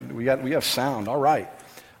We have sound. All right.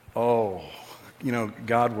 Oh,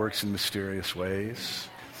 God works in mysterious ways.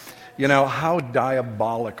 How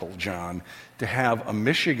diabolical, John, to have a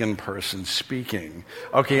Michigan person speaking,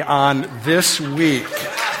 on this week.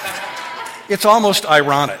 It's almost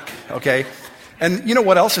ironic, okay? And you know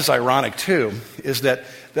what else is ironic, too, is that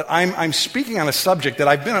I'm speaking on a subject that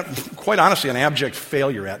I've been, quite honestly, an abject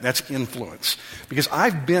failure at, and that's influence. Because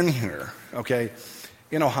I've been here,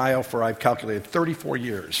 in Ohio for, I've calculated, 34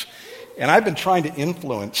 years. And I've been trying to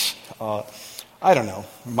influence,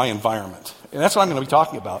 my environment. And that's what I'm going to be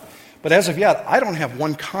talking about. But as of yet, I don't have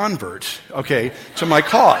one convert, to my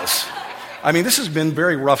cause. I mean, this has been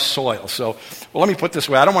very rough soil. So, let me put it this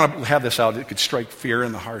way. I don't want to have this out. It could strike fear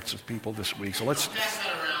in the hearts of people this week. So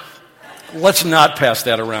let's not pass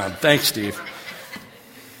that around. Thanks, Steve.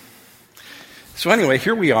 So anyway,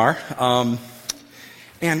 here we are.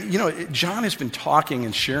 And John has been talking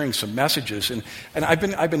and sharing some messages, and I've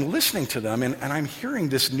been listening to them, and I'm hearing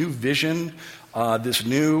this new vision, this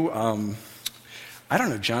new,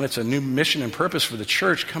 John, it's a new mission and purpose for the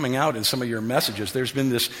church coming out in some of your messages. There's been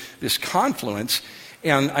this confluence,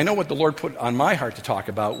 and I know what the Lord put on my heart to talk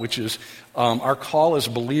about, which is our call as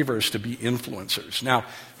believers to be influencers. Now,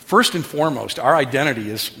 first and foremost, our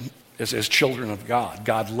identity is as children of God.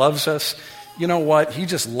 God loves us. You know what? He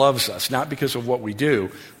just loves us, not because of what we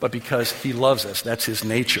do, but because he loves us. That's his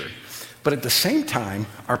nature. But at the same time,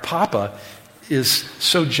 our Papa is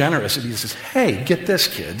so generous that he says, hey, get this,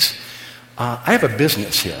 kids. I have a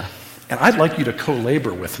business here, and I'd like you to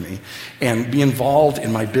co-labor with me and be involved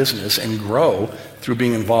in my business and grow through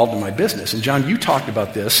being involved in my business. And John, you talked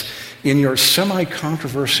about this in your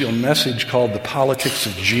semi-controversial message called The Politics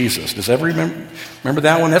of Jesus. Does everyone remember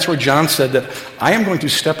that one? That's where John said that I am going to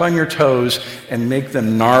step on your toes and make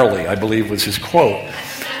them gnarly, I believe was his quote.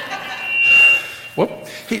 Well,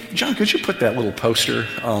 hey, John, could you put that little poster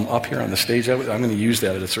up here on the stage? I'm going to use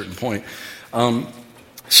that at a certain point.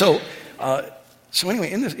 So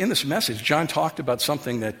anyway, in this message, John talked about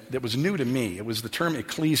something that was new to me. It was the term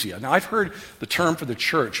ecclesia. Now, I've heard the term for the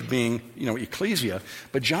church being, ecclesia,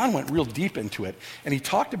 but John went real deep into it, and he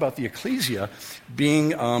talked about the ecclesia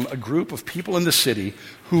being a group of people in the city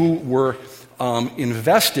who were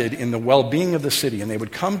invested in the well-being of the city, and they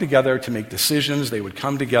would come together to make decisions. They would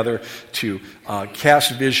come together to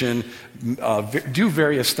cast vision, do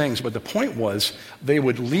various things. But the point was they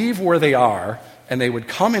would leave where they are, and they would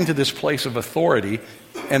come into this place of authority,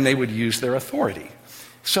 and they would use their authority.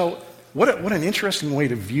 So what an interesting way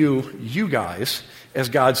to view you guys as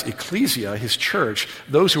God's ecclesia, his church,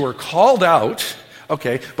 those who are called out,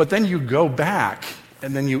 but then you go back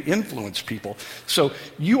and then you influence people. So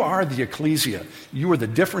you are the ecclesia. You are the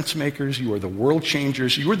difference makers. You are the world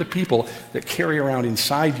changers. You are the people that carry around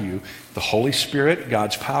inside you the Holy Spirit,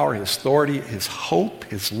 God's power, his authority, his hope,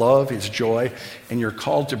 his love, his joy, and you're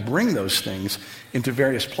called to bring those things into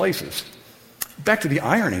various places. Back to the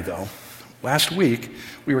irony, though. Last week,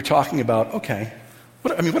 we were talking about,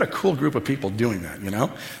 what a cool group of people doing that,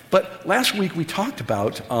 But last week, we talked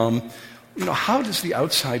about how does the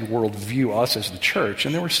outside world view us as the church?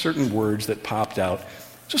 And there were certain words that popped out,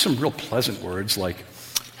 just some real pleasant words like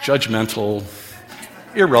judgmental,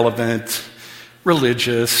 irrelevant,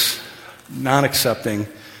 religious, non-accepting.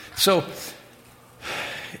 So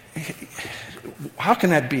how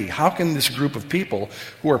can that be? How can this group of people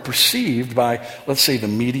who are perceived by, let's say, the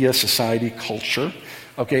media, society, culture,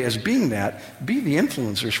 as being that, be the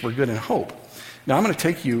influencers for good and hope? Now, I'm going to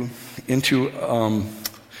take you into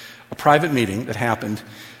a private meeting that happened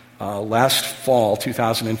last fall,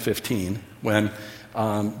 2015, when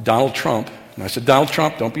Donald Trump, and I said, Donald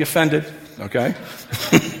Trump, don't be offended, okay?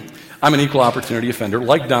 I'm an equal opportunity offender,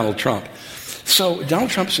 like Donald Trump. So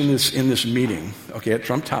Donald Trump's in this meeting, at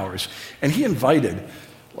Trump Towers, and he invited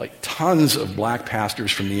tons of black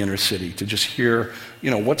pastors from the inner city to just hear,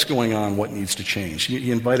 what's going on, what needs to change. He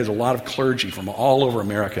invited a lot of clergy from all over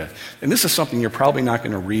America. And this is something you're probably not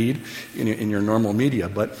going to read in your normal media,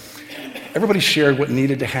 but everybody shared what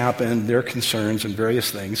needed to happen, their concerns and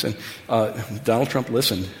various things. And Donald Trump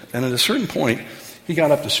listened. And at a certain point, he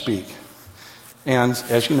got up to speak. And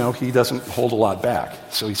as you know, he doesn't hold a lot back.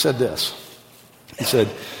 So he said this. He said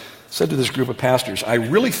to this group of pastors, I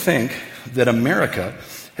really think that America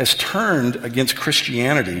has turned against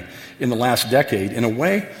Christianity in the last decade in a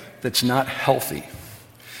way that's not healthy.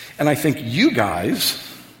 And I think you guys,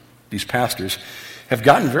 these pastors, have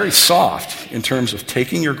gotten very soft in terms of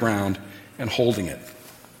taking your ground and holding it.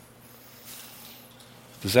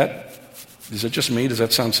 Is it just me? Does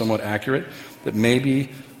that sound somewhat accurate? That maybe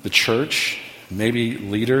the church, maybe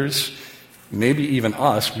leaders, maybe even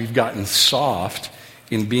us, we've gotten soft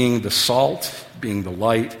in being the salt, being the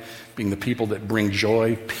light, being the people that bring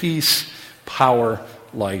joy, peace, power,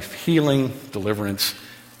 life, healing, deliverance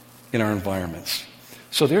in our environments.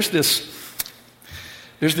 So there's this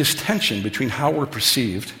tension between how we're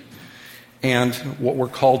perceived and what we're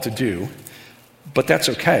called to do. But that's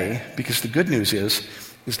okay, because the good news is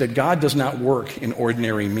that God does not work in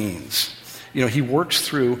ordinary means. He works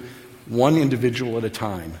through one individual at a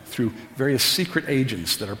time, through various secret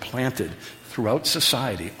agents that are planted throughout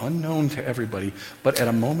society, unknown to everybody, but at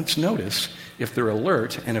a moment's notice, if they're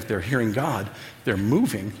alert and if they're hearing God, they're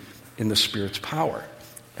moving in the Spirit's power.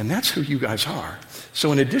 And that's who you guys are.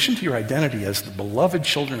 So in addition to your identity as the beloved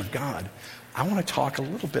children of God, I want to talk a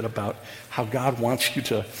little bit about how God wants you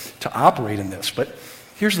to operate in this. But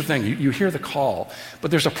here's the thing. You hear the call,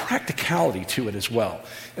 but there's a practicality to it as well.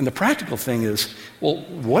 And the practical thing is, well,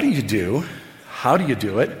 what do you do? How do you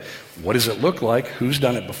do it? What does it look like? Who's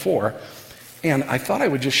done it before? And I thought I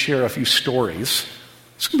would just share a few stories.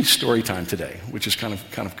 It's going to be story time today, which is kind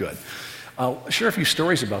of good. I'll share a few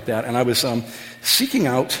stories about that. And I was seeking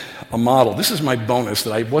out a model. This is my bonus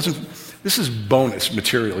that I wasn't... This is bonus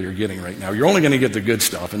material you're getting right now. You're only going to get the good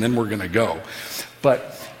stuff, and then we're going to go.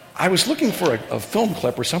 But I was looking for a film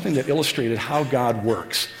clip or something that illustrated how God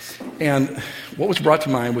works. And what was brought to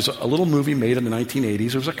mind was a little movie made in the 1980s.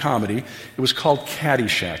 It was a comedy. It was called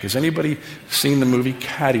Caddyshack. Has anybody seen the movie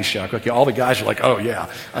Caddyshack? Okay, all the guys are like, oh,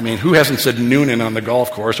 yeah. I mean, who hasn't said Noonan on the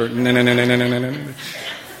golf course? Or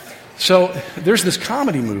So there's this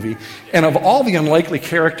comedy movie, and of all the unlikely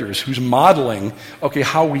characters who's modeling,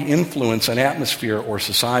 how we influence an atmosphere or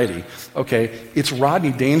society, it's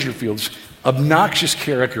Rodney Dangerfield's obnoxious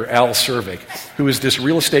character, Al Cervic, who is this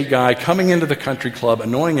real estate guy coming into the country club,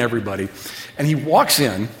 annoying everybody, and he walks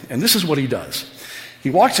in, and this is what he does. He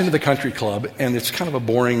walks into the country club, and it's kind of a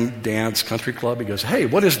boring dance country club. He goes, hey,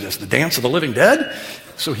 what is this, the dance of the living dead?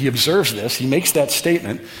 So he observes this. He makes that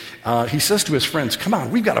statement. He says to his friends, come on,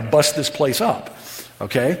 we've got to bust this place up.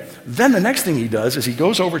 Then the next thing he does is he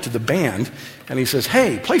goes over to the band, and he says,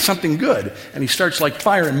 hey, play something good. And he starts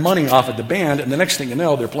firing money off at the band, and the next thing you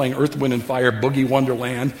know, they're playing Earth, Wind, and Fire, Boogie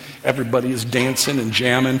Wonderland. Everybody is dancing and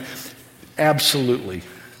jamming. Absolutely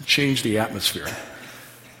changed the atmosphere.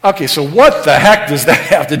 So what the heck does that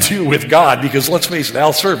have to do with God? Because let's face it,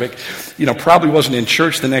 Al Cervic, probably wasn't in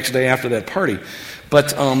church the next day after that party.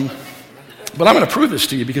 But I'm going to prove this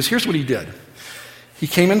to you, because here's what he did. He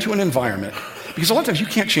came into an environment, because a lot of times you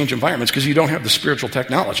can't change environments because you don't have the spiritual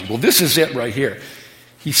technology. Well, this is it right here.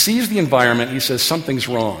 He sees the environment, he says, something's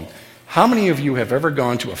wrong. How many of you have ever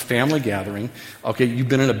gone to a family gathering? You've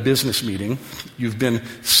been in a business meeting. You've been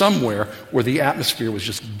somewhere where the atmosphere was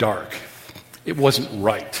just dark. It wasn't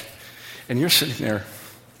right. And you're sitting there,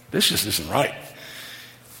 this just isn't right.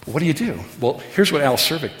 What do you do? Well, here's what Al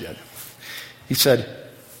Cervic did. He said,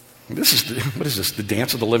 what is this, the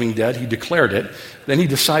dance of the living dead? He declared it. Then he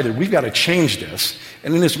decided, we've got to change this.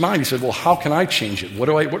 And in his mind, he said, well, how can I change it?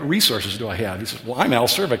 What resources do I have? He said, well, I'm Al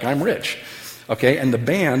Cervic, I'm rich. And the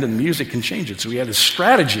band and the music can change it. So he had his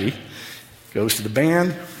strategy, goes to the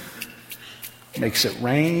band, makes it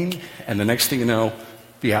rain, and the next thing you know,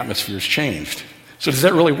 the atmosphere's changed. So does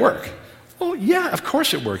that really work? Well, yeah, of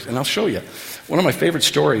course it works, and I'll show you. One of my favorite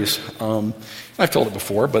stories, I've told it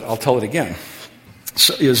before, but I'll tell it again,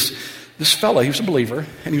 is this fella, he was a believer,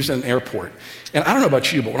 and he was in an airport. And I don't know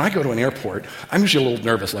about you, but when I go to an airport, I'm usually a little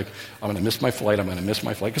nervous, I'm going to miss my flight,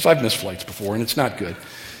 because I've missed flights before, and it's not good.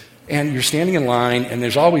 And you're standing in line, and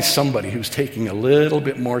there's always somebody who's taking a little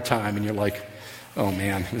bit more time, and you're like, oh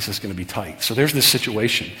man, this is going to be tight. So there's this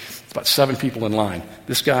situation. It's about 7 people in line.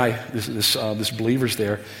 This guy, this believer's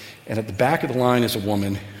there, and at the back of the line is a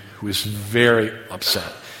woman who is very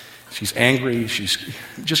upset. She's angry. She's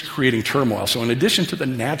just creating turmoil. So in addition to the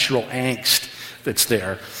natural angst that's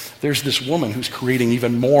there, there's this woman who's creating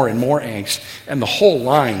even more and more angst, and the whole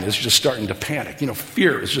line is just starting to panic.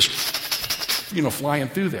 Fear is just, flying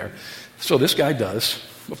through there. So this guy does,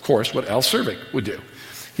 of course, what Al Cervic would do.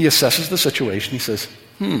 He assesses the situation. He says,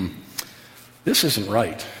 this isn't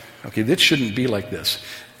right. This shouldn't be like this.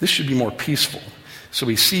 This should be more peaceful. So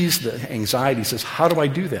he sees the anxiety. He says, how do I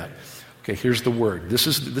do that? Here's the word. This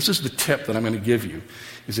is the tip that I'm going to give you,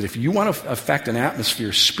 is that if you want to affect an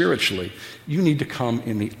atmosphere spiritually, you need to come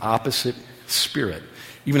in the opposite spirit.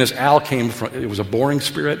 Even as Al came from, it was a boring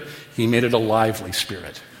spirit, he made it a lively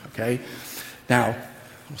spirit. Now,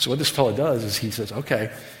 so what this fellow does is he says,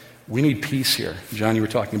 we need peace here. John, you were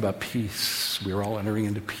talking about peace. We were all entering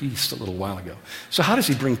into peace a little while ago. So how does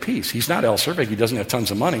he bring peace? He's not Al Cervic. He doesn't have tons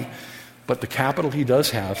of money. But the capital he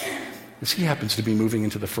does have is he happens to be moving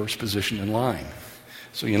into the first position in line.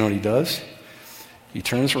 So you know what he does? He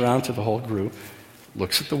turns around to the whole group,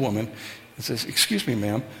 looks at the woman, and says, "Excuse me,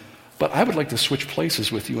 ma'am, but I would like to switch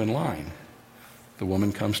places with you in line." The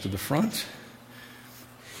woman comes to the front.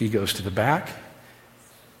 He goes to the back.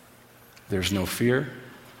 There's no fear.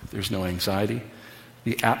 There's no anxiety.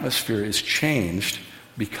 The atmosphere is changed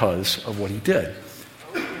because of what he did.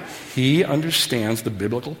 He understands the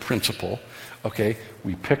biblical principle, okay?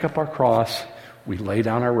 We pick up our cross, we lay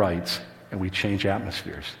down our rights, and we change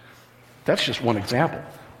atmospheres. That's just one example.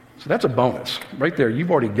 So that's a bonus. Right there, you've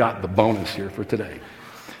already got the bonus here for today.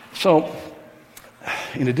 So,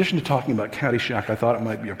 in addition to talking about Caddyshack, I thought it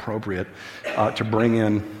might be appropriate to bring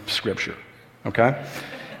in Scripture, okay?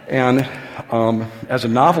 And as a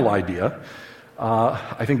novel idea,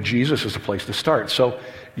 I think Jesus is the place to start. So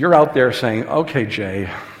you're out there saying, "Okay, Jay,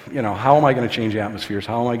 how am I going to change atmospheres?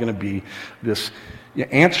 How am I going to be this,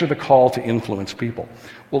 answer the call to influence people?"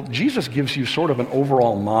 Well, Jesus gives you sort of an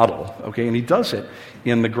overall model, okay, and he does it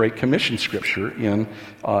in the Great Commission scripture in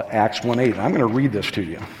Acts 1:8. I'm going to read this to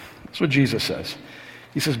you. That's what Jesus says.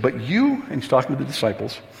 He says, "But you," and he's talking to the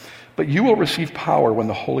disciples, "but you will receive power when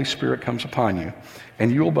the Holy Spirit comes upon you,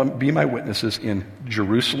 and you will be my witnesses in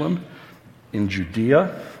Jerusalem, in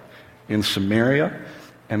Judea, in Samaria,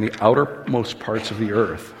 and the outermost parts of the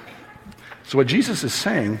earth." So what Jesus is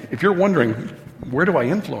saying, if you're wondering, where do I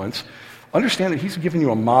influence? Understand that he's giving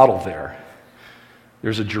you a model there.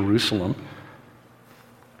 There's a Jerusalem.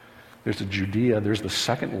 There's a Judea. There's the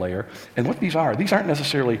second layer. And what these aren't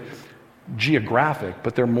necessarily geographic,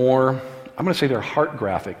 but they're more, I'm going to say they're heart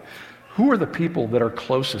graphic. Who are the people that are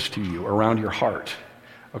closest to you, around your heart?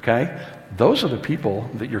 Okay? Those are the people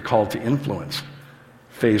that you're called to influence.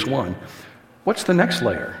 Phase one. What's the next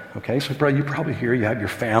layer? Okay, so you probably hear you have your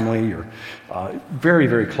family, your very,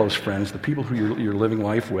 very close friends, the people who you're living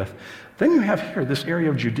life with. Then you have here this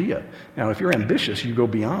area of Judea. Now, if you're ambitious, you go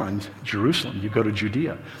beyond Jerusalem. You go to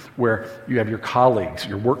Judea, where you have your colleagues,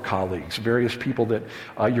 your work colleagues, various people that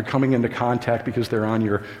you're coming into contact because they're on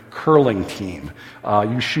your curling team.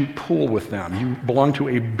 You shoot pool with them. You belong to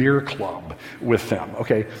a beer club with them.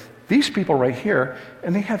 Okay, these people right here,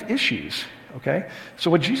 and they have issues. Okay?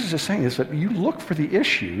 So what Jesus is saying is that you look for the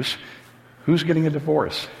issues. Who's getting a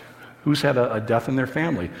divorce? Who's had a death in their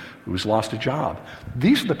family? Who's lost a job?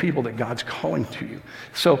 These are the people that God's calling to you.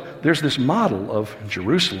 So there's this model of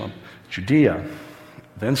Jerusalem, Judea,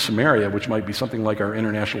 then Samaria, which might be something like our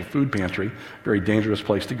international food pantry, very dangerous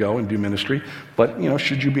place to go and do ministry. But,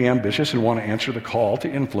 should you be ambitious and want to answer the call to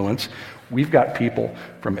influence, we've got people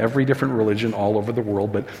from every different religion all over the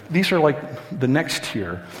world, but these are like the next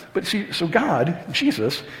tier. But see, so God,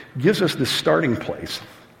 Jesus, gives us this starting place.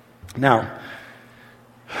 Now,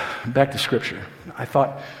 back to Scripture. I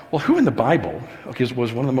thought, well, who in the Bible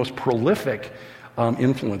was one of the most prolific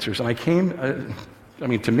influencers? And I came...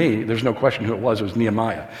 to me, there's no question who it was. It was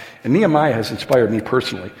Nehemiah. And Nehemiah has inspired me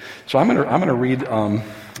personally. So I'm going to read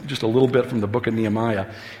just a little bit from the book of Nehemiah,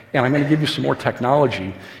 and I'm going to give you some more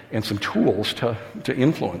technology and some tools to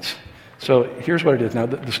influence. So here's what it is. Now,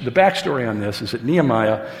 the backstory on this is that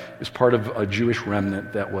Nehemiah is part of a Jewish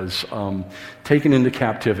remnant that was taken into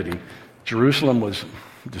captivity. Jerusalem was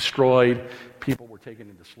destroyed. People were taken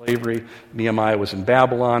into slavery. Nehemiah was in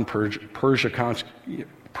Babylon. Persia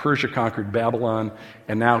conquered Babylon,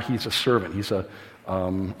 and now he's a servant. He's a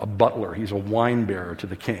butler. He's a wine bearer to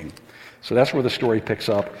the king. So that's where the story picks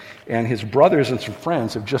up. And his brothers and some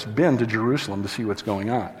friends have just been to Jerusalem to see what's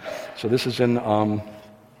going on. So this is in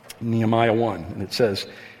Nehemiah 1, and it says,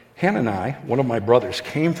 "Hanani, one of my brothers,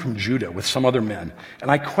 came from Judah with some other men,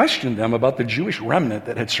 and I questioned them about the Jewish remnant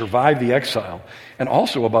that had survived the exile, and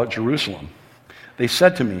also about Jerusalem. They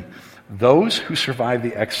said to me, 'Those who survived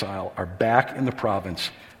the exile are back in the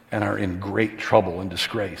province and are in great trouble and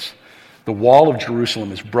disgrace. The wall of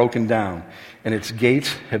Jerusalem is broken down, and its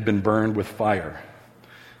gates have been burned with fire.'"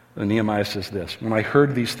 And Nehemiah says this, "When I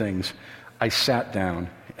heard these things, I sat down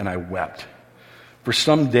and I wept. For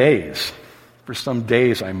some days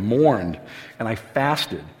I mourned and I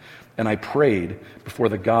fasted and I prayed before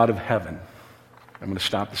the God of heaven." I'm going to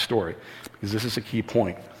stop the story because this is a key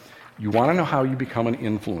point. You want to know how you become an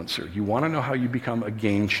influencer. You want to know how you become a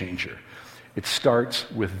game changer. It starts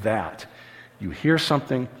with that. You hear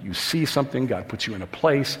something, you see something, God puts you in a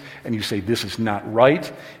place, and you say, "This is not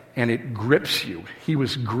right," and it grips you. He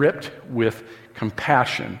was gripped with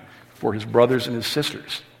compassion for his brothers and his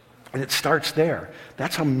sisters. And it starts there.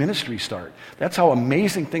 That's how ministries start. That's how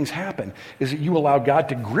amazing things happen, is that you allow God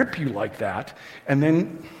to grip you like that, and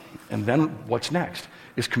then what's next?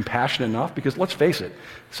 Is compassion enough? Because let's face it,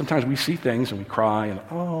 sometimes we see things and we cry and,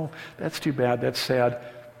 "Oh, that's too bad, that's sad,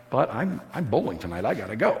 but I'm bowling tonight, I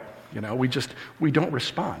gotta go." We don't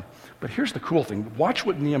respond. But here's the cool thing. Watch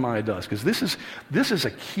what Nehemiah does, because this is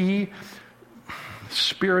a key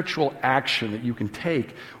spiritual action that you can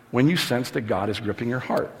take when you sense that God is gripping your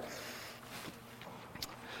heart.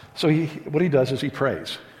 So what he does is he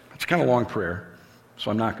prays. It's kind of a long prayer,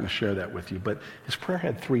 so I'm not going to share that with you. But his prayer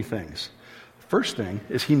had three things. The first thing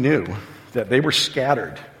is he knew that they were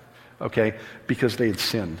scattered, okay, because they had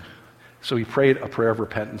sinned. So he prayed a prayer of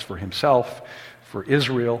repentance for himself, for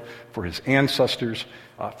Israel, for his ancestors,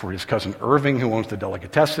 for his cousin Irving, who owns the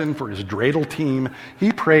delicatessen, for his dreidel team.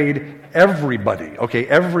 He prayed everybody, okay,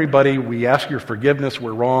 everybody, we ask your forgiveness,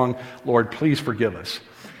 we're wrong, Lord, please forgive us.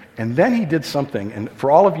 And then he did something, and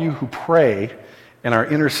for all of you who pray and are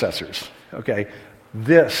intercessors, okay,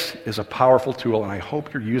 this is a powerful tool, and I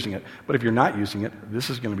hope you're using it. But if you're not using it, this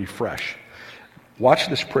is going to be fresh. Watch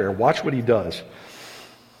this prayer. Watch what he does.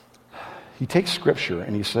 He takes Scripture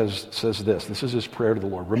and he says this. This is his prayer to the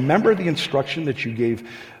Lord. Remember the instruction that you gave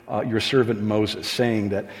your servant Moses, saying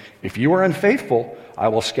that if you are unfaithful, I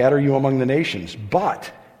will scatter you among the nations.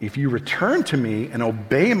 But if you return to me and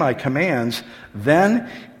obey my commands, then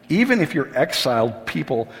even if your exiled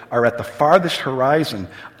people are at the farthest horizon,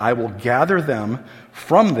 I will gather them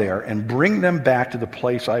from there and bring them back to the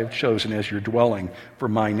place I have chosen as your dwelling for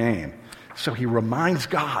my name. So he reminds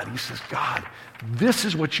God. He says, God, this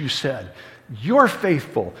is what you said. You're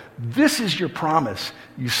faithful. This is your promise.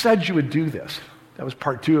 You said you would do this. That was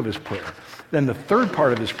part 2 of his prayer. Then the third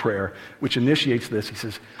part of his prayer, which initiates this, he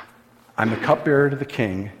says, I'm the cupbearer to the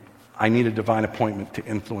king. I need a divine appointment to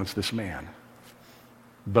influence this man.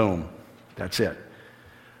 Boom. That's it.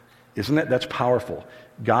 That's powerful.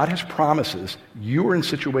 God has promises. You are in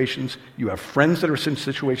situations. You have friends that are in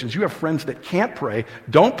situations. You have friends that can't pray,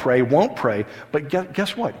 don't pray, won't pray. But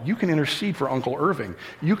guess what? You can intercede for Uncle Irving.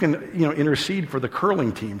 You can, intercede for the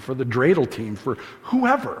curling team, for the dreidel team, for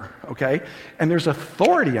whoever. Okay? And there's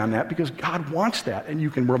authority on that because God wants that, and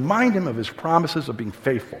you can remind him of his promises of being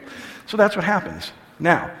faithful. So that's what happens.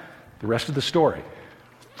 Now, the rest of the story.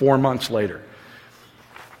 4 months later,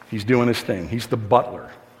 he's doing his thing. He's the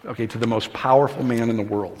butler. Okay, to the most powerful man in the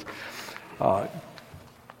world.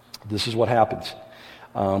 This is what happens.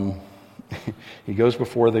 He goes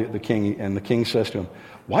before the king, and the king says to him,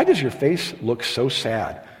 why does your face look so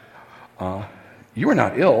sad? You are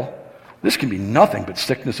not ill. This can be nothing but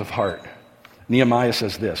sickness of heart. Nehemiah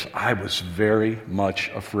says this, I was very much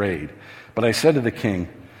afraid. But I said to the king,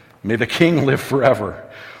 may the king live forever.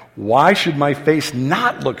 Why should my face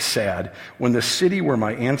not look sad when the city where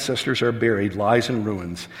my ancestors are buried lies in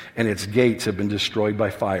ruins and its gates have been destroyed by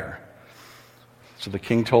fire? So the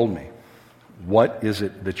king told me, what is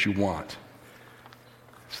it that you want?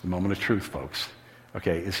 It's the moment of truth, folks.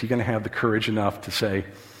 Okay, is he going to have the courage enough to say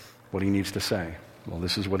what he needs to say? Well,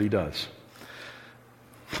 this is what he does.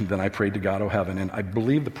 Then I prayed to God, O heaven, and I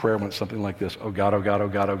believe the prayer went something like this. Oh God, oh God, oh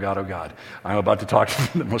God, oh God, oh God. I'm about to talk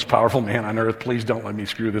to the most powerful man on earth. Please don't let me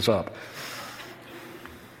screw this up.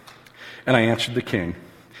 And I answered the king,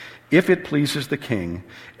 if it pleases the king,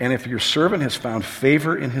 and if your servant has found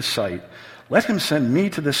favor in his sight, let him send me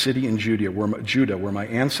to the city in Judah, where my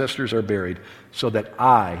ancestors are buried, so that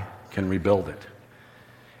I can rebuild it.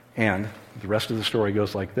 And the rest of the story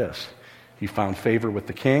goes like this. He found favor with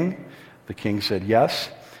the king. The king said yes.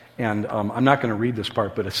 And I'm not going to read this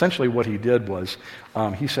part, but essentially what he did was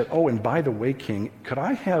he said, oh, and by the way, king, could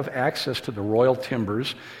I have access to the royal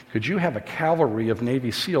timbers? Could you have a cavalry of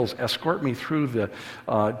Navy SEALs escort me through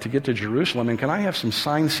to get to Jerusalem? And can I have some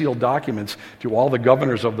signed, sealed documents to all the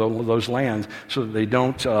governors of those lands so that they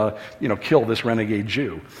don't, kill this renegade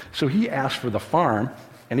Jew? So he asked for the farm,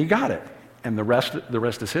 and he got it. And the rest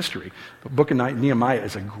is history. The book of Nehemiah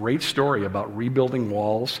is a great story about rebuilding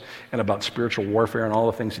walls and about spiritual warfare and all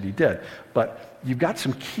the things that he did. But you've got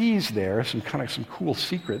some keys there, some cool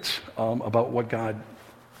secrets about what God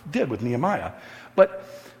did with Nehemiah. But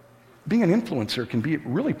being an influencer can be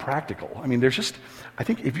really practical. I mean, I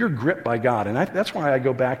think if you're gripped by God, and that's why I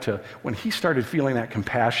go back to when he started feeling that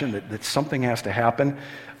compassion that something has to happen,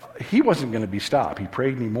 he wasn't going to be stopped. He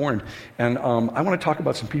prayed and he mourned. And I want to talk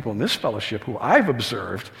about some people in this fellowship who I've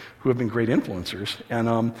observed who have been great influencers. And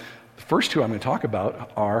the first 2 I'm going to talk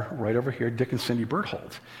about are right over here, Dick and Cindy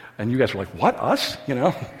Berthold. And you guys were like, what, us?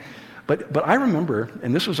 But I remember,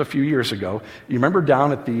 and this was a few years ago, you remember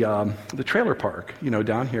down at the trailer park,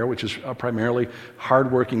 down here, which is primarily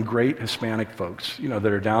hardworking, great Hispanic folks, that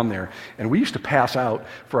are down there. And we used to pass out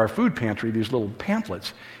for our food pantry these little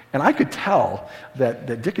pamphlets. And I could tell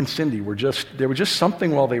that Dick and Cindy there was just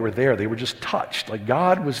something while they were there. They were just touched, like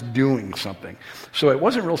God was doing something. So it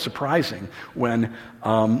wasn't real surprising when,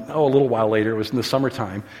 a little while later, it was in the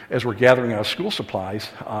summertime, as we're gathering our school supplies,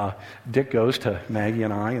 Dick goes to Maggie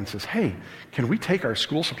and I and says, hey, can we take some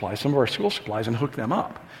of our school supplies and hook them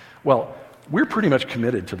up? Well, we're pretty much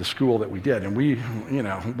committed to the school that we did, and we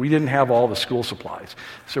didn't have all the school supplies.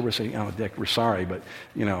 So we're saying, oh, Dick, we're sorry, but,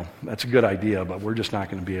 that's a good idea, but we're just not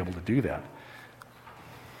going to be able to do that.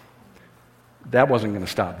 That wasn't going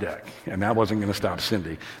to stop Dick, and that wasn't going to stop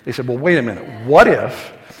Cindy. They said, well, wait a minute. What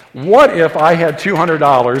if I had $200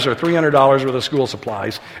 or $300 worth of school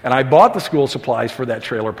supplies, and I bought the school supplies for that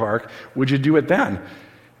trailer park? Would you do it then?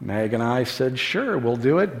 Meg and I said, sure, we'll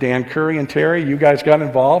do it. Dan Curry and Terry, you guys got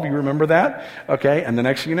involved. You remember that? Okay, and the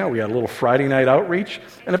next thing you know, we had a little Friday night outreach.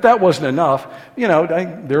 And if that wasn't enough,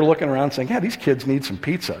 they're looking around saying, yeah, these kids need some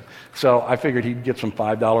pizza. So I figured he'd get some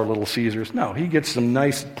 $5 Little Caesars. No, he gets some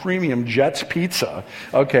nice premium Jets pizza.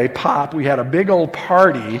 Okay, pop. We had a big old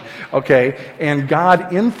party. Okay, and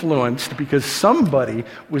God influenced because somebody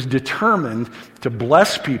was determined to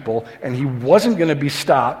bless people, and he wasn't going to be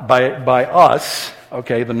stopped by us.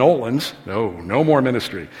 Okay, the Nolans, no more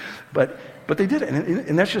ministry. But they did it,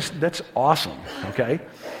 and that's awesome, okay?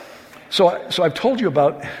 So I've told you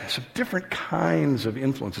about some different kinds of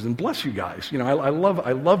influences, and bless you guys. I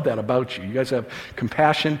love that about you. You guys have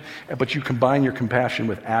compassion, but you combine your compassion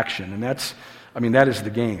with action, and that is the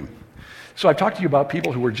game. So I've talked to you about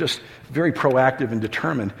people who were just very proactive and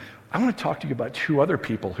determined. I want to talk to you about two other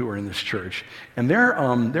people who are in this church, and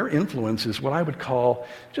their influence is what I would call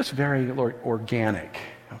just very organic.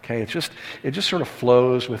 Okay, it just sort of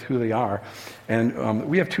flows with who they are, and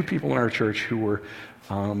we have two people in our church who were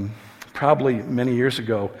probably many years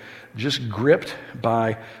ago just gripped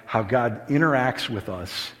by how God interacts with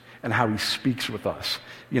us and how He speaks with us.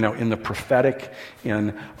 In the prophetic,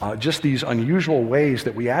 in just these unusual ways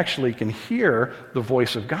that we actually can hear the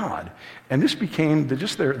voice of God. And this became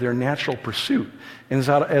their natural pursuit. And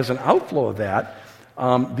as an outflow of that,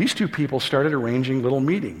 these two people started arranging little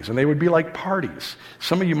meetings, and they would be like parties.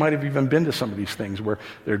 Some of you might have even been to some of these things where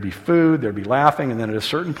there'd be food, there'd be laughing, and then at a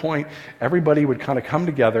certain point, everybody would kind of come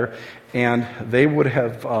together, and they would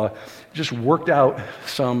have just worked out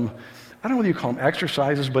some, I don't know whether you call them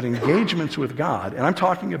exercises, but engagements with God. And I'm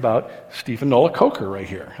talking about Stephen Nola Coker right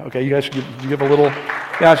here. Okay, you guys give a little,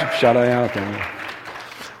 shout out there.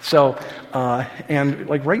 So, and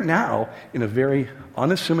like right now, in a very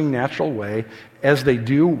unassuming, natural way, as they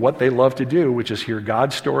do what they love to do, which is hear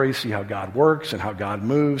God's stories, see how God works and how God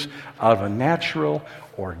moves, out of a natural,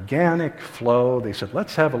 organic flow, they said,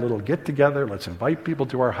 let's have a little get-together, let's invite people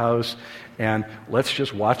to our house, and let's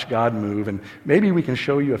just watch God move, and maybe we can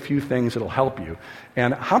show you a few things that'll help you.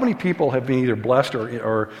 And how many people have been either blessed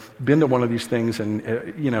or been to one of these things, and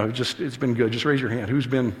it's been good? Just raise your hand. Who's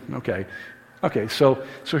been? Okay, so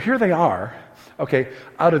here they are, okay,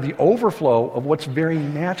 out of the overflow of what's very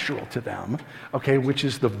natural to them, okay, which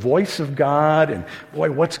is the voice of God, and boy,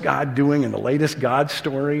 what's God doing in the latest God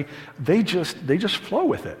story? They just flow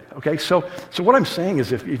with it, okay? So what I'm saying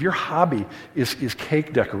is if your hobby is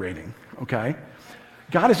cake decorating, okay,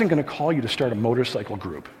 God isn't going to call you to start a motorcycle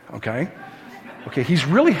group, okay? Okay, He's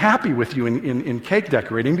really happy with you in cake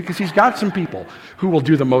decorating because He's got some people who will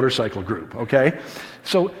do the motorcycle group, okay?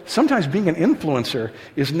 So sometimes being an influencer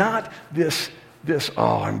is not this,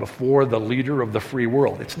 I'm before the leader of the free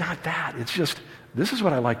world. It's not that. It's just, this is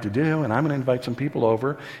what I like to do, and I'm going to invite some people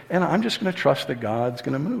over, and I'm just going to trust that God's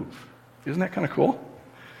going to move. Isn't that kind of cool?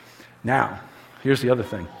 Now, here's the other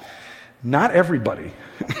thing. Not everybody,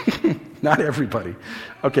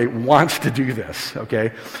 okay, wants to do this,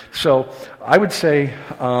 okay? So I would say,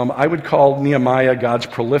 I would call Nehemiah God's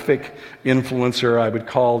prolific influencer. I would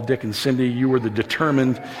call Dick and Cindy, you were the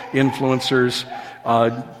determined influencers.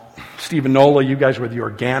 Stephen Nola, you guys were the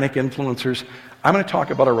organic influencers. I'm going to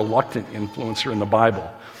talk about a reluctant influencer in the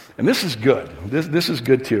Bible. And this is good. This is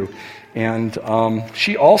good too. And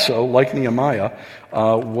she also, like Nehemiah,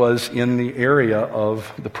 was in the area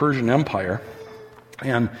of the Persian Empire.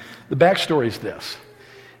 And the backstory is this,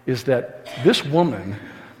 is that this woman,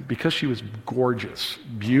 because she was gorgeous,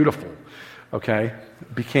 beautiful, okay,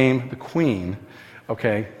 became the queen,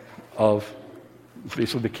 okay, of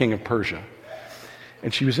basically the king of Persia.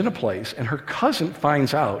 And she was in a place, and her cousin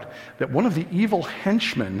finds out that one of the evil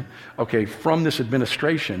henchmen, okay, from this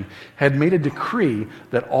administration had made a decree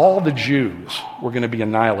that all the Jews were going to be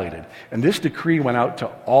annihilated. And this decree went out to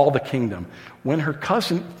all the kingdom. When her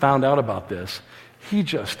cousin found out about this, he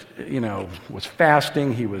just, was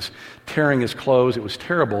fasting. He was tearing his clothes. It was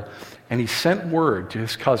terrible. And he sent word to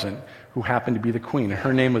his cousin, who happened to be the queen. And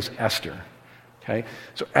her name was Esther. Okay?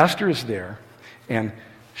 So Esther is there, and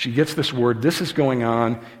she gets this word, this is going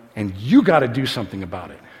on, and you got to do something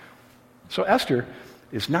about it. So Esther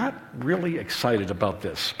is not really excited about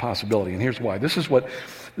this possibility, and here's why. This is what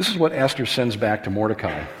Esther sends back to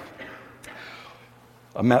Mordecai.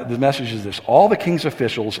 The message is this: all the king's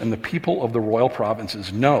officials and the people of the royal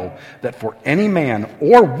provinces know that for any man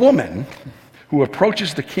or woman who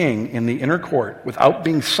approaches the king in the inner court without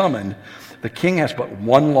being summoned, the king has but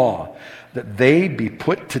one law, that they be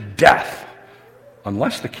put to death,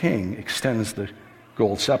 unless the king extends the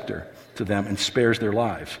gold scepter to them and spares their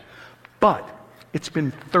lives. But it's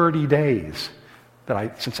been 30 days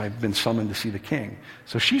since I've been summoned to see the king.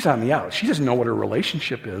 So she's on the out. She doesn't know what her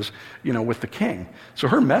relationship is, with the king. So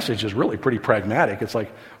her message is really pretty pragmatic. It's like,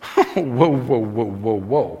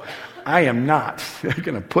 whoa. I am not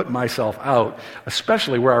going to put myself out,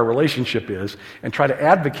 especially where our relationship is, and try to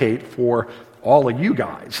advocate for all of you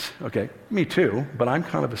guys. Okay, me too, but I'm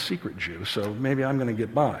kind of a secret Jew, so maybe I'm going to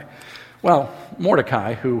get by. Well,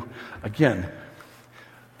 Mordecai, who, again,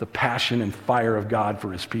 the passion and fire of God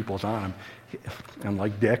for his people is on him, and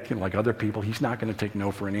like Dick and like other people, he's not going to take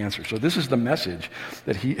no for an answer. So this is the message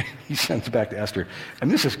that he sends back to Esther.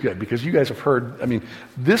 And this is good because you guys have heard,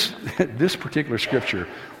 this particular scripture,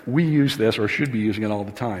 we use this or should be using it all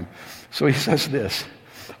the time. So he says this.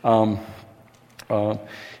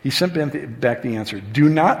 He sent back the answer. Do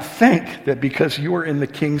not think that because you are in the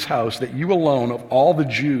king's house that you alone of all the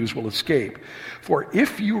Jews will escape. For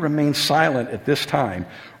if you remain silent at this time,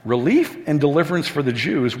 relief and deliverance for the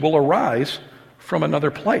Jews will arise from another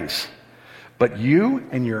place. But you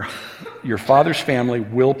and your father's family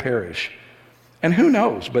will perish. And who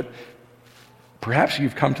knows, but perhaps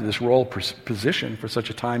you've come to this royal position for such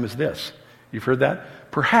a time as this. You've heard that?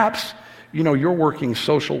 Perhaps, you're working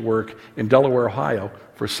social work in Delaware, Ohio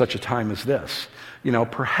for such a time as this.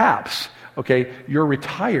 Perhaps, you're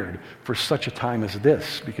retired for such a time as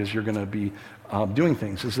this because you're going to be doing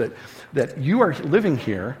things. Is that you are living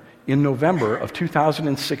here in November of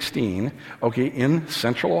 2016, in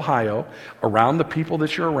central Ohio, around the people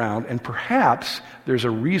that you're around, and perhaps there's a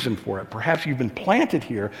reason for it. Perhaps you've been planted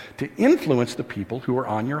here to influence the people who are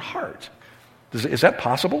on your heart. Is that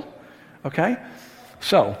possible? Okay?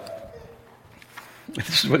 So,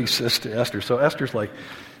 this is what he says to Esther. So Esther's like,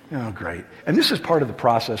 oh, great. And this is part of the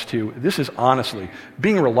process, too. This is honestly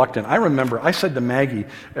being reluctant. I remember I said to Maggie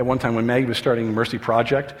at one time when Maggie was starting the Mercy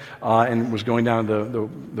Project and was going down to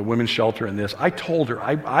the women's shelter and this, I told her,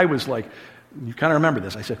 I was like, you kind of remember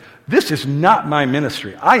this. I said, this is not my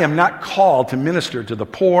ministry. I am not called to minister to the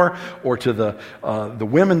poor or to the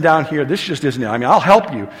women down here. This just isn't it. I'll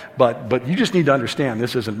help you, but you just need to understand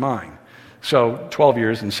this isn't mine. So 12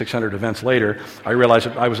 years and 600 events later, I realized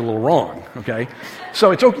that I was a little wrong, okay? So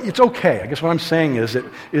it's okay. I guess what I'm saying is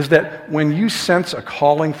that when you sense a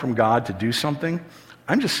calling from God to do something,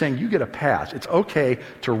 I'm just saying you get a pass. It's okay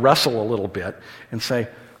to wrestle a little bit and say,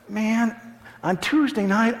 man, on Tuesday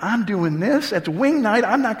night, I'm doing this. It's wing night.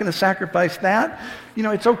 I'm not going to sacrifice that.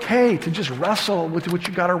 It's okay to just wrestle with what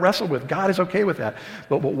you got to wrestle with. God is okay with that.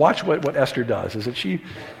 But watch what Esther does, is that she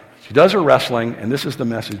does her wrestling, and this is the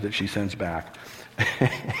message that she sends back.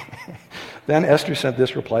 Then Esther sent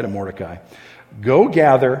this reply to Mordecai. Go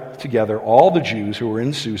gather together all the Jews who are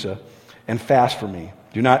in Susa and fast for me.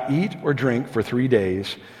 Do not eat or drink for 3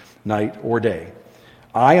 days, night or day.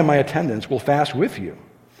 I and my attendants will fast with you.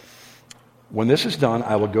 When this is done,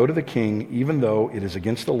 I will go to the king, even though it is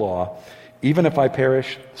against the law. Even if I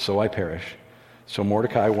perish, so I perish. So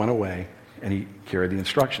Mordecai went away, and he carried the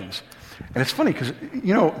instructions. And it's funny because,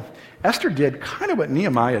 Esther did kind of what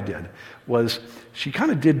Nehemiah did, was she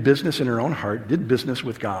kind of did business in her own heart, did business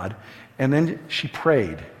with God, and then she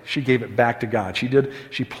prayed. She gave it back to God.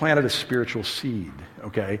 She planted a spiritual seed,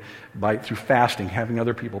 through fasting, having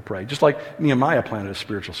other people pray. Just like Nehemiah planted a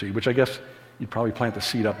spiritual seed, which I guess you'd probably plant the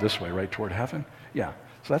seed up this way, right, toward heaven? Yeah.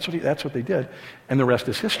 So that's what they did. And the rest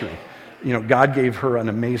is history. God gave her an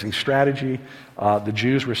amazing strategy. The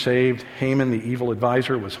Jews were saved. Haman, the evil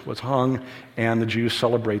advisor, was hung, and the Jews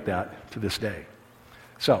celebrate that to this day.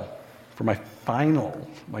 So, for my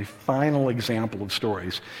final example of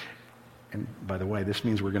stories, and by the way, this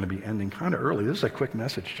means we're going to be ending kind of early. This is a quick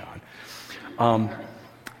message, John.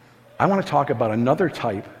 I want to talk about another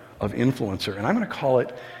type of influencer, and I'm going to call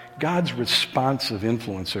it God's responsive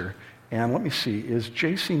influencer. And let me see, is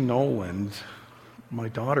J.C. Noland, my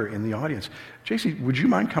daughter, in the audience? J.C., would you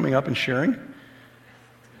mind coming up and sharing?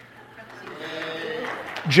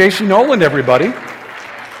 J.C. Noland, everybody.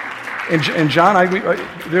 And John,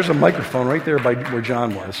 there's a microphone right there by where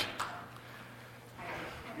John was.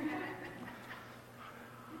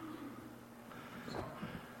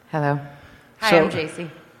 Hello. Hi, I'm JC.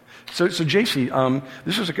 So JC,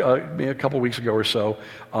 this was a couple weeks ago or so.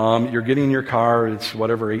 You're getting in your car. It's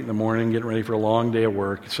 8 in the morning, getting ready for a long day of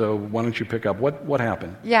work. So why don't you pick up? What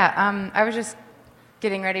happened? Yeah, I was just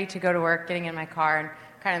getting ready to go to work, getting in my car, and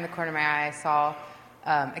kind of in the corner of my eye, I saw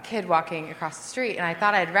a kid walking across the street, and I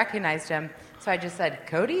thought I'd recognized him. So I just said,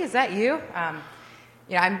 "Cody, is that you?"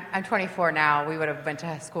 I'm 24 now. We would have went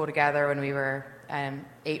to school together when we were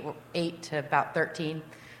 8 to about 13.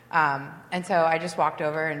 And so I just walked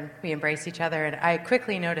over and we embraced each other, and I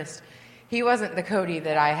quickly noticed he wasn't the Cody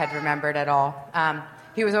that I had remembered at all.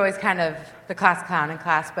 He was always kind of the class clown in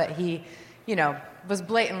class, but he, was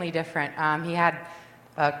blatantly different. He had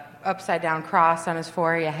a upside-down cross on his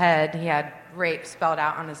forehead. He had rape spelled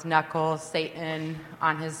out on his knuckles, Satan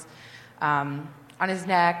on his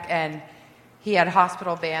neck, and he had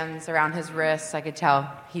hospital bands around his wrists. I could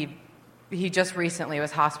tell he just recently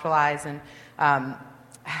was hospitalized and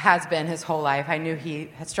has been his whole life. I knew he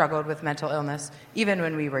had struggled with mental illness even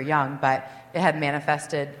when we were young, but it had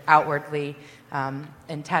manifested outwardly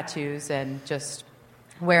in tattoos and just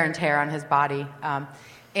wear and tear on his body.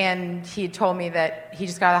 And he told me that he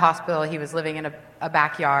just got out of the hospital. He was living in a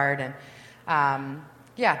backyard, and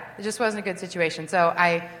it just wasn't a good situation. So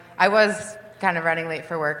I was kind of running late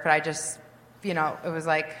for work, but I just, it was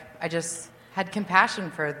like I just had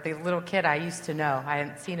compassion for the little kid I used to know. I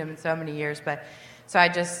hadn't seen him in so many years, but so I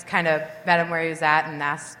just kind of met him where he was at and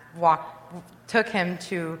took him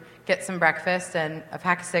to get some breakfast and a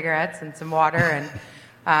pack of cigarettes and some water.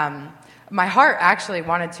 And my heart actually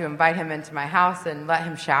wanted to invite him into my house and let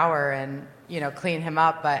him shower and, clean him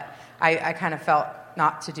up, but I kind of felt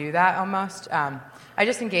not to do that almost. I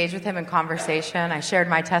just engaged with him in conversation. I shared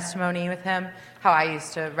my testimony with him, how I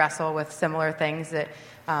used to wrestle with similar things that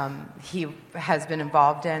he has been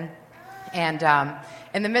involved in. And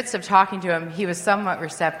in the midst of talking to him, he was somewhat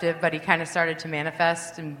receptive, but he kind of started to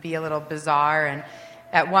manifest and be a little bizarre. And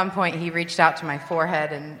at one point, he reached out to my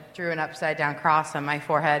forehead and drew an upside-down cross on my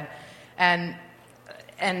forehead and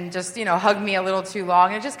just, hugged me a little too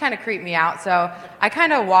long. It just kind of creeped me out. So I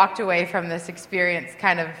kind of walked away from this experience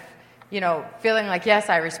kind of, feeling like, yes,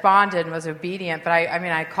 I responded and was obedient. But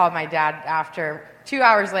I called my dad after. 2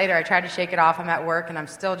 hours later, I tried to shake it off. I'm at work, and I'm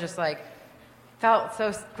still just felt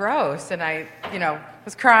so gross, and I,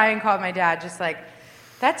 was crying, called my dad, just like,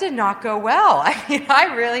 that did not go well.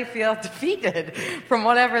 I really feel defeated from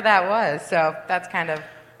whatever that was. So that's kind of...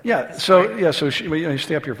 So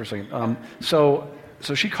stay up here for a second.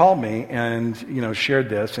 So she called me and, shared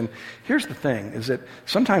this. And here's the thing, is that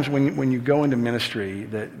sometimes when you go into ministry,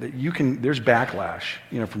 that there's backlash,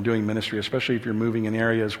 from doing ministry, especially if you're moving in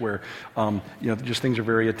areas where, just things are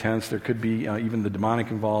very intense. There could be even the demonic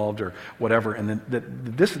involved or whatever. And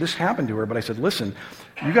this happened to her. But I said, listen,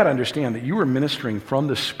 you got to understand that you are ministering from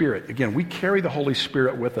the Spirit. Again, we carry the Holy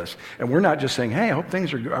Spirit with us. And we're not just saying, hey, I hope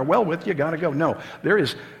things are well with you, got to go. No, there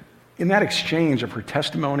is... In that exchange of her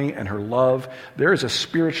testimony and her love, there is a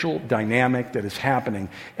spiritual dynamic that is happening.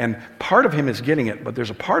 And part of him is getting it, but there's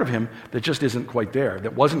a part of him that just isn't quite there,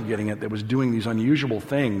 that wasn't getting it, that was doing these unusual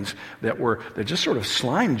things that just sort of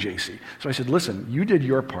slimed JC. So I said, listen, you did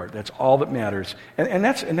your part. That's all that matters. And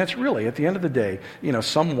that's really, at the end of the day,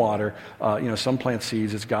 some water, some plant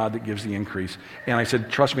seeds. It's God that gives the increase. And I said,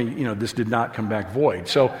 trust me, this did not come back void.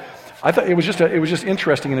 So I thought it was just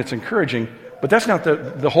interesting and it's encouraging. But that's not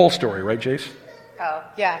the whole story, right, Jace? Oh,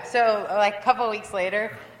 yeah. So, a couple of weeks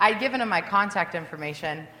later, I'd given him my contact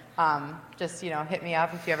information. Just, hit me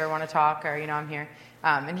up if you ever want to talk or, I'm here.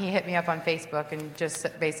 And he hit me up on Facebook and just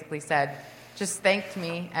basically thanked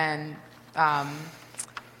me and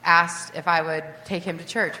asked if I would take him to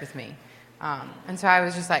church with me. And so I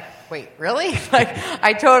was just like, wait, really?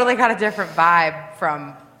 I totally got a different vibe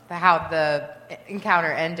from how the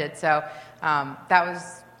encounter ended. So that was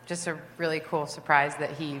just a really cool surprise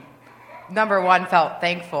that he, number one, felt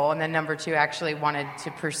thankful, and then number two, actually wanted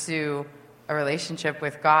to pursue a relationship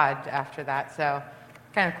with God after that. So,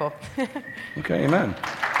 kind of cool. Okay, amen.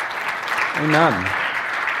 Amen.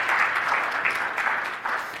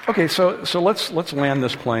 Okay, so let's land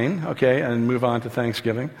this plane, okay, and move on to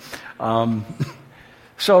Thanksgiving.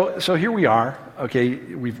 So here we are. okay,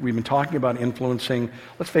 we've been talking about influencing.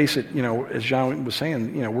 Let's face it, as John was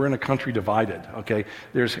saying, we're in a country divided, okay?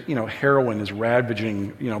 There's, heroin is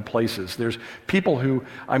ravaging, places. There's people who,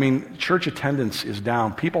 church attendance is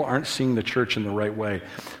down. People aren't seeing the church in the right way.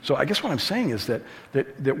 So I guess what I'm saying is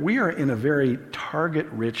that we are in a very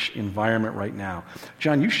target-rich environment right now.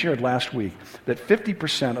 John, you shared last week that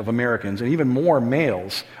 50% of Americans, and even more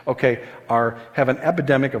males, okay, have an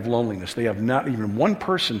epidemic of loneliness. They have not even one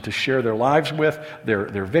person to share their lives with,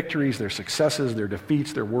 their victories, their successes, their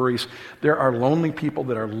defeats, their worries. There are lonely people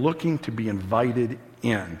that are looking to be invited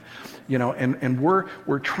in. And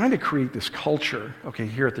we're trying to create this culture, okay,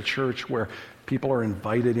 here at the church where people are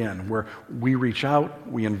invited in, where we reach out,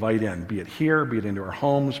 we invite in, be it here, be it into our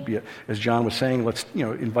homes, be it, as John was saying, let's,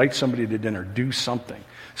 invite somebody to dinner, do something.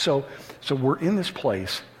 So we're in this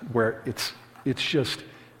place where it's just,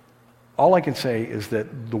 all I can say is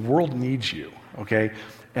that the world needs you, okay?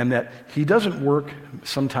 And that he doesn't work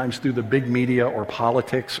sometimes through the big media or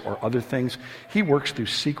politics or other things. He works through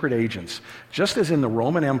secret agents. Just as in the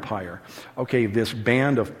Roman Empire, okay, this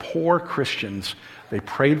band of poor Christians, they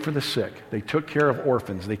prayed for the sick. They took care of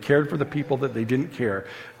orphans. They cared for the people that they didn't care.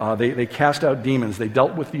 They cast out demons. They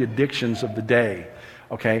dealt with the addictions of the day.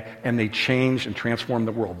 Okay, and they changed and transformed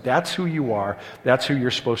the world. That's who you are. That's who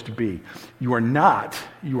you're supposed to be. You are not,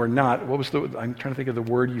 what was I'm trying to think of the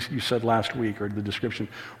word you said last week, or the description.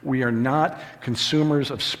 We are not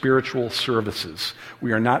consumers of spiritual services.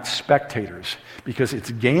 We are not spectators, because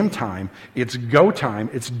it's game time, it's go time,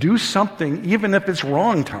 it's do something, even if it's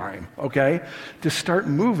wrong time, okay, to start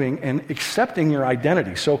moving and accepting your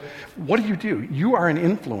identity. So what do? You are an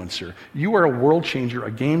influencer. You are a world changer,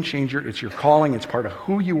 a game changer. It's your calling. It's part of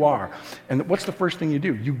who you are. And what's the first thing you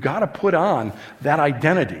do? You got to put on that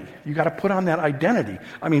identity. You got to put on that identity.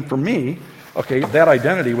 For me, okay, that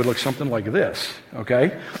identity would look something like this,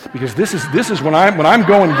 okay? Because this is when I'm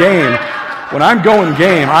going game. When I'm going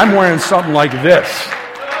game, I'm wearing something like this,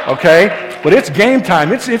 okay? But it's game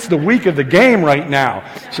time. It's the week of the game right now.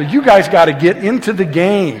 So you guys got to get into the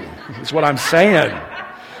game, is what I'm saying,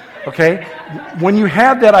 okay? When you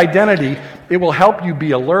have that identity, it will help you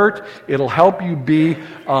be alert. It'll help you be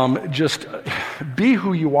just be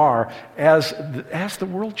who you are as the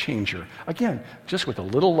world changer. Again, just with a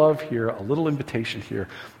little love here, a little invitation here.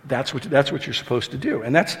 That's what you're supposed to do,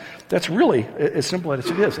 and that's really as simple as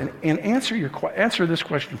it is. And answer this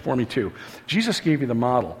question for me too. Jesus gave you the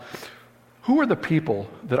model. Who are the people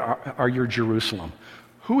that are your Jerusalem?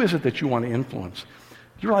 Who is it that you want to influence?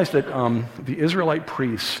 You realize that the Israelite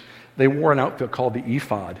priests, they wore an outfit called the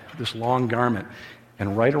ephod, this long garment,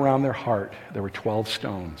 and right around their heart there were 12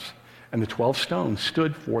 stones. And the 12 stones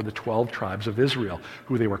stood for the 12 tribes of Israel,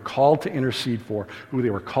 who they were called to intercede for, who they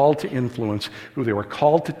were called to influence, who they were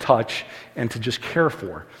called to touch and to just care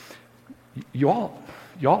for. Y'all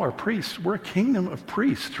are priests. We're a kingdom of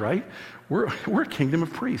priests, right? We're a kingdom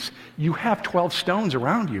of priests. You have 12 stones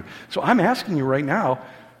around you. So I'm asking you right now,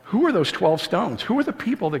 who are those 12 stones? Who are the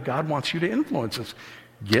people that God wants you to influence?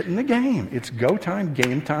 Get in the game. It's go time,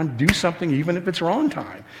 game time. Do something even if it's wrong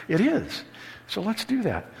time. It is. So let's do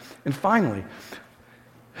that. And finally,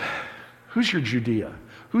 who's your Judea?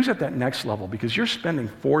 Who's at that next level? Because you're spending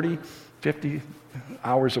 40, 50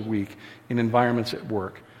 hours a week in environments at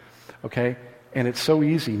work, okay? And it's so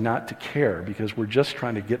easy not to care because we're just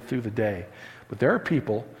trying to get through the day. But there are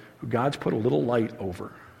people who God's put a little light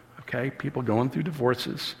over, okay? People going through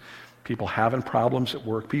divorces, people having problems at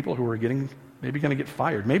work, people who are maybe going to get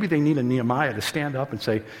fired. Maybe they need a Nehemiah to stand up and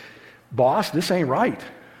say, boss, this ain't right,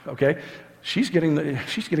 okay? She's getting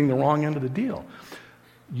the wrong end of the deal.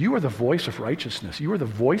 You are the voice of righteousness. You are the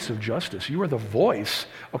voice of justice. You are the voice,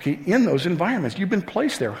 okay, in those environments. You've been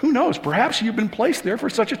placed there. Who knows? Perhaps you've been placed there for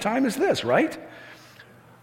such a time as this, right?